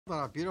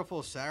on a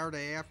beautiful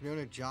Saturday afternoon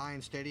at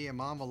Giant Stadium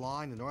on the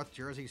line, the North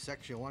Jersey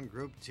Section 1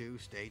 Group 2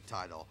 state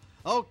title.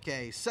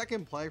 Okay,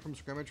 second play from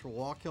scrimmage for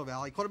Wallkill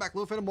Valley. Quarterback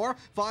Lou Finnemore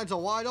finds a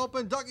wide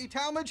open Dougie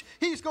Talmadge.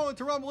 He's going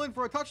to rumble in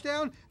for a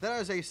touchdown.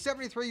 That is a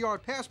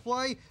 73-yard pass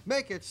play.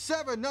 Make it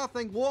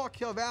 7-0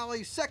 Wallkill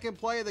Valley. Second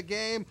play of the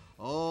game.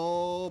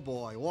 Oh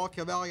boy,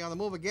 Wallkill Valley on the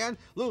move again.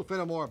 Lou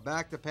Finnemore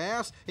back to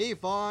pass. He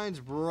finds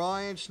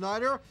Brian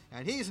Schneider,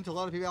 and he's into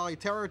Lenape Valley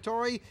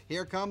territory.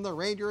 Here come the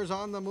Rangers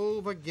on the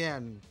move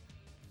again.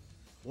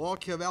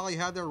 Wallkill Valley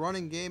had their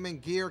running game in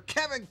gear.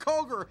 Kevin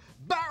Koger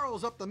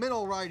barrels up the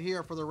middle right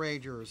here for the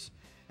Rangers.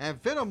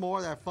 And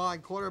Finnemore, that fine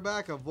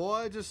quarterback,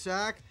 avoids a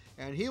sack,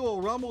 and he will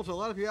rumble to the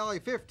Lenape Valley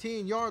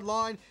 15-yard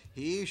line.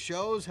 He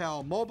shows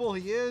how mobile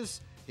he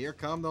is. Here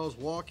come those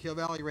Wallkill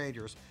Valley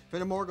Rangers.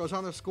 Finnemore goes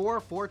on to score,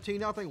 14-0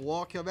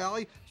 Wallkill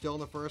Valley, still in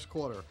the first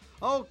quarter.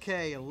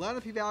 Okay,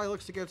 Lenape Valley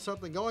looks to get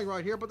something going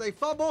right here, but they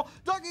fumble.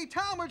 Dougie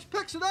Talmadge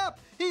picks it up.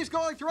 He's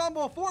going to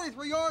rumble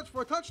 43 yards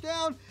for a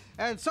touchdown,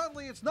 and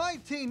suddenly it's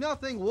 19-0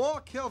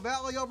 Wallkill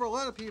Valley over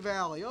Lenape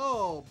Valley.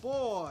 Oh,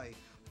 boy.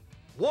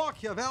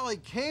 Wallkill Valley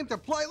came to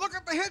play. Look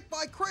at the hit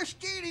by Chris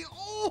Genie.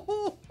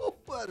 Oh,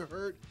 that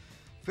hurt.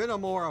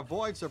 Finnemore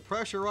avoids the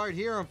pressure right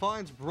here and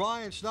finds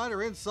Brian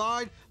Schneider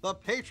inside the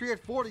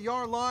Patriot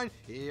 40-yard line.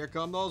 Here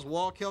come those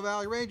Wallkill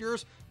Valley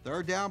Rangers.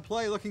 Third down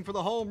play looking for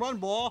the home run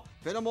ball.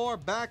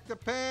 Finnemore back to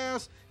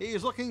pass.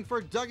 He's looking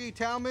for Dougie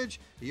Talmadge.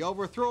 He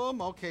overthrew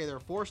him. Okay, they're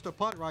forced to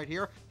punt right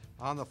here.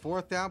 On the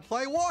fourth down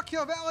play,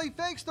 Wallkill Valley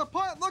fakes the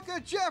punt. Look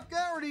at Jeff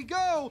Garrity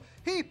go.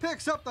 He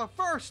picks up the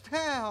first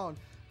down.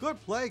 Good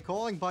play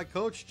calling by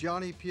Coach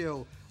Johnny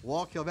Pugh.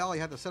 Wallkill Valley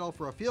had to settle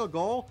for a field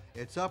goal.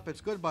 It's up,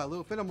 it's good by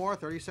Lou Finnemore,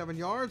 37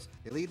 yards.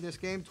 They lead in this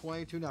game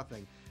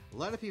 22-0.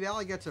 Lenape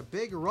Valley gets a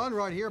big run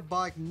right here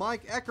by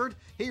Mike Eckert.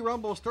 He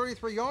rumbles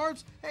 33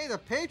 yards. Hey, the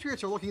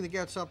Patriots are looking to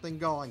get something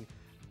going.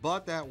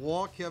 But that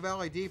Wallkill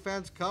Valley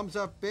defense comes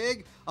up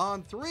big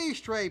on 3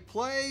 straight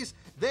plays.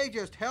 They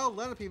just held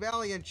Lenape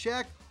Valley in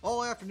check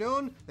all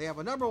afternoon. They have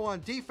a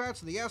 #1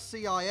 defense in the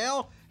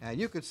SCIL, and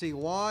you can see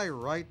why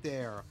right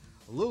there.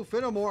 Lou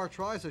Finnemore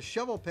tries a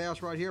shovel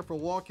pass right here for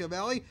Wallkill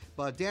Valley,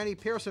 but Danny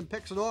Pearson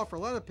picks it off for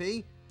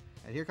Lenape.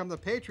 And here come the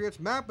Patriots.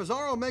 Matt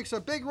Bizzarro makes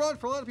a big run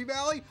for Lenape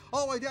Valley,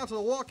 all the way down to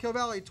the Wallkill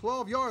Valley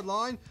 12-yard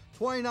line.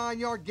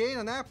 29-yard gain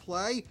on that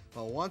play.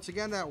 But once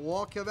again, that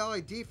Wallkill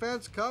Valley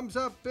defense comes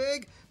up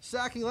big,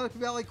 sacking Lenape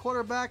Valley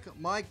quarterback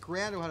Mike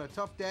Grant, who had a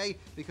tough day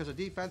because the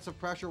defensive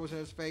pressure was in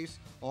his face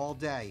all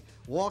day.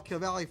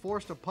 Wallkill Valley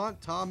forced to punt.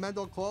 Tom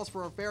Mendel calls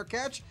for a fair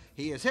catch.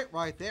 He is hit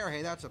right there.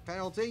 Hey, that's a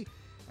penalty.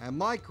 And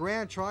Mike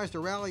Grant tries to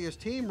rally his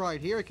team right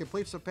here. He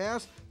completes the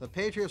pass. The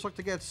Patriots look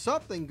to get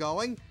something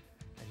going.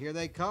 And here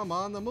they come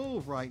on the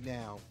move right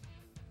now.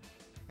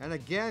 And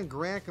again,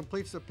 Grant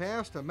completes the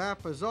pass to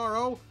Matt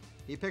Bizzarro.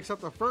 He picks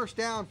up the first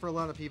down for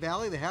Lenape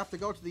Valley. They have to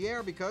go to the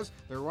air because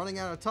they're running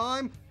out of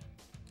time.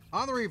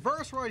 On the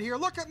reverse right here,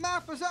 look at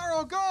Matt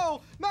Bizzarro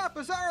go! Matt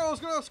Bizzarro is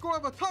going to score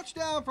a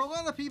touchdown for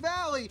Lenape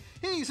Valley.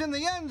 He's in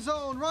the end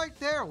zone right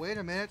there. Wait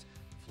a minute.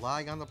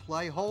 Flag on the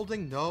play,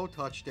 holding, no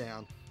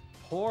touchdown.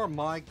 Poor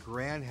Mike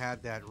Grant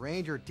had that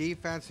Ranger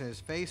defense in his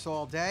face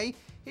all day.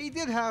 He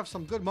did have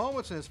some good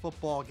moments in his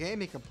football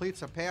game. He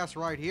completes a pass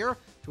right here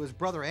to his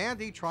brother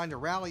Andy, trying to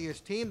rally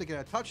his team to get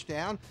a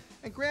touchdown.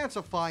 And Grant's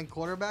a fine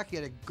quarterback. He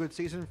had a good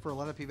season for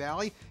Lenape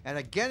Valley. And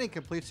again, he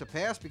completes a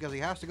pass because he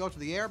has to go to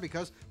the air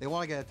because they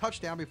want to get a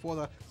touchdown before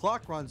the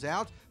clock runs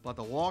out. But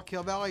the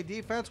Wallkill Valley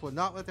defense would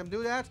not let them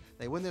do that.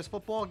 They win this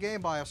football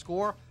game by a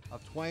score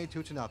of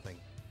 22-0.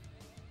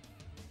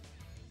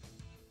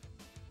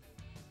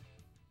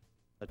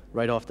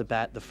 Right off the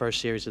bat, the first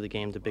series of the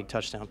game, the big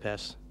touchdown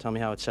pass. Tell me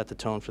how it set the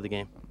tone for the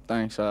game.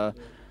 Thanks. I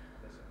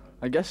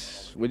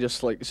guess we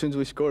just, as soon as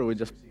we scored, we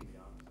just,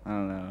 I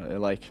don't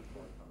know,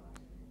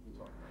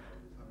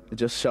 it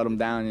just shut them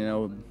down, you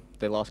know.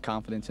 They lost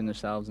confidence in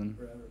themselves, and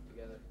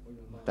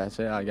that's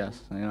it, I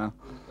guess, you know.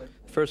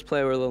 First play,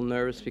 we were a little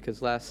nervous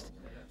because last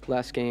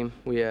game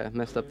we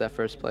messed up that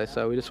first play,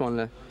 so we just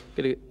wanted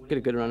to get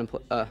a good run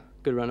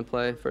and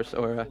play first,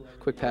 or a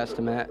quick pass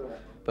to Matt.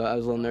 But I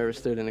was a little nervous,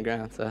 threw it in the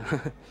ground. So.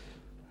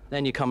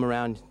 Then you come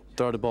around,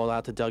 throw the ball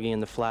out to Dougie in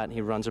the flat, and he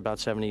runs about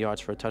 70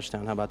 yards for a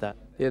touchdown. How about that?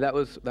 Yeah, that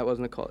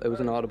wasn't a call. It was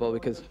an audible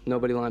because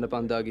nobody lined up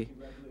on Dougie.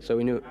 So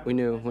we knew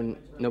when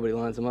nobody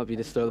lines him up, you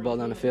just throw the ball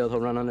down the field,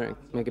 he'll run under and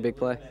make a big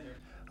play.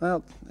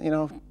 Well, you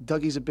know,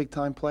 Dougie's a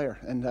big-time player,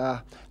 and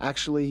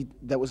actually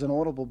that was an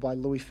audible by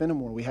Louis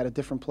Finnemore. We had a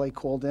different play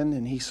called in,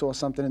 and he saw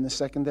something in the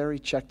secondary,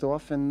 checked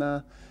off,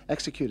 and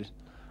executed.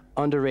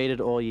 Underrated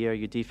all year,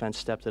 your defense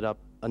stepped it up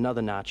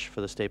another notch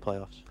for the state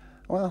playoffs.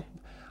 Well,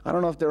 I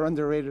don't know if they're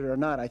underrated or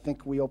not. I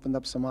think we opened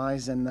up some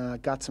eyes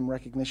and got some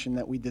recognition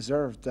that we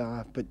deserved,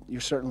 but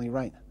you're certainly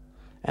right.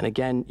 And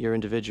again, your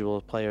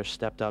individual players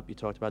stepped up. You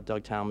talked about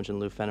Doug Talmadge and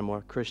Lou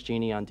Finnemore, Chris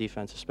Genie on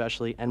defense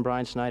especially, and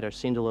Brian Snyder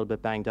seemed a little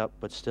bit banged up,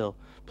 but still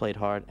played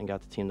hard and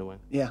got the team to win.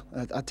 Yeah,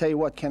 I'll tell you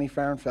what, Kenny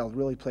Farrenfeld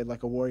really played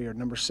like a warrior.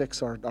 Number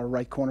 6, our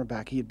right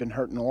cornerback. He had been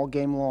hurting all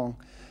game long,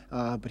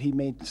 but he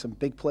made some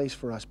big plays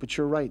for us. But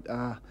you're right.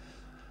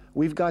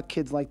 we've got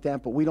kids like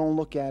that, but we don't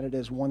look at it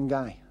as one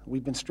guy.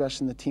 We've been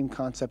stressing the team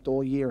concept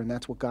all year, and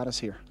that's what got us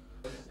here.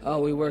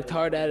 We worked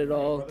hard at it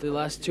all the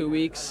last 2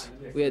 weeks.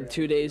 We had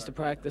 2 days to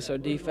practice our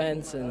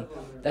defense, and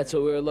that's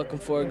what we were looking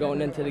for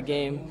going into the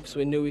game. So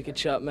we knew we could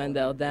shut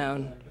Mendel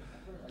down.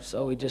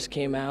 So we just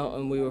came out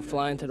and we were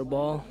flying to the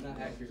ball,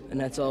 and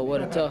that's all what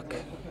it took.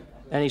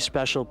 Any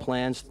special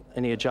plans,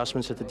 any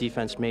adjustments that the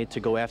defense made to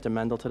go after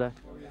Mendel today?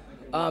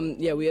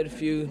 Yeah, we had a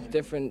few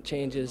different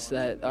changes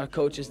that our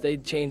coaches, they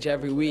change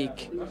every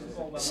week.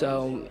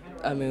 So,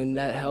 I mean,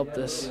 that helped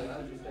us.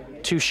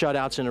 2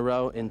 shutouts in a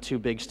row in 2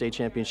 big state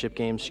championship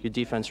games. Your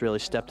defense really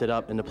stepped it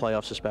up in the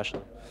playoffs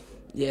especially.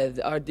 Yeah,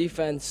 our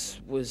defense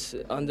was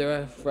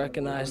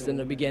under-recognized in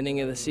the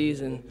beginning of the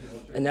season,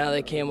 and now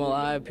they came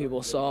alive.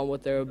 People saw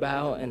what they're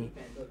about, and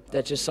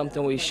that's just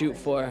something we shoot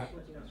for.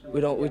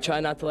 We try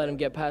not to let them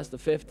get past the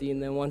 50,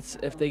 and then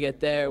if they get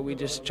there, we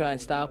just try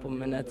and stop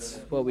them, and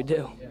that's what we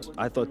do.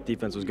 I thought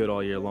defense was good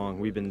all year long.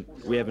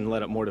 We haven't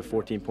let up more than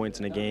 14 points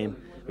in a game.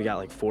 We got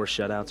like 4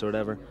 shutouts or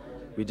whatever.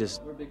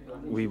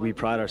 We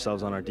pride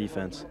ourselves on our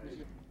defense.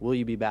 Will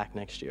you be back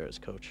next year as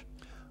coach?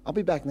 I'll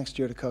be back next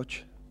year to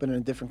coach, but in a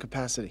different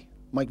capacity.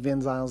 Mike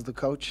Van Zyle's the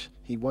coach.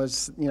 He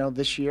was,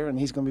 this year, and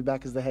he's going to be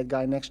back as the head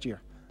guy next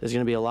year. There's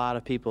going to be a lot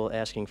of people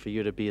asking for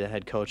you to be the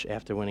head coach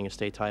after winning a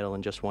state title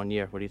in just 1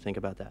 year. What do you think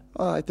about that?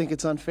 I think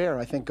it's unfair.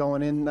 I think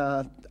going in,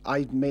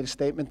 I made a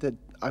statement that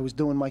I was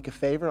doing Mike a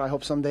favor. I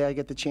hope someday I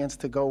get the chance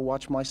to go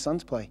watch my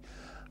sons play.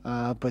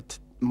 But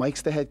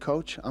Mike's the head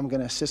coach. I'm going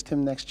to assist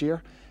him next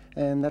year,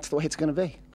 and that's the way it's going to be.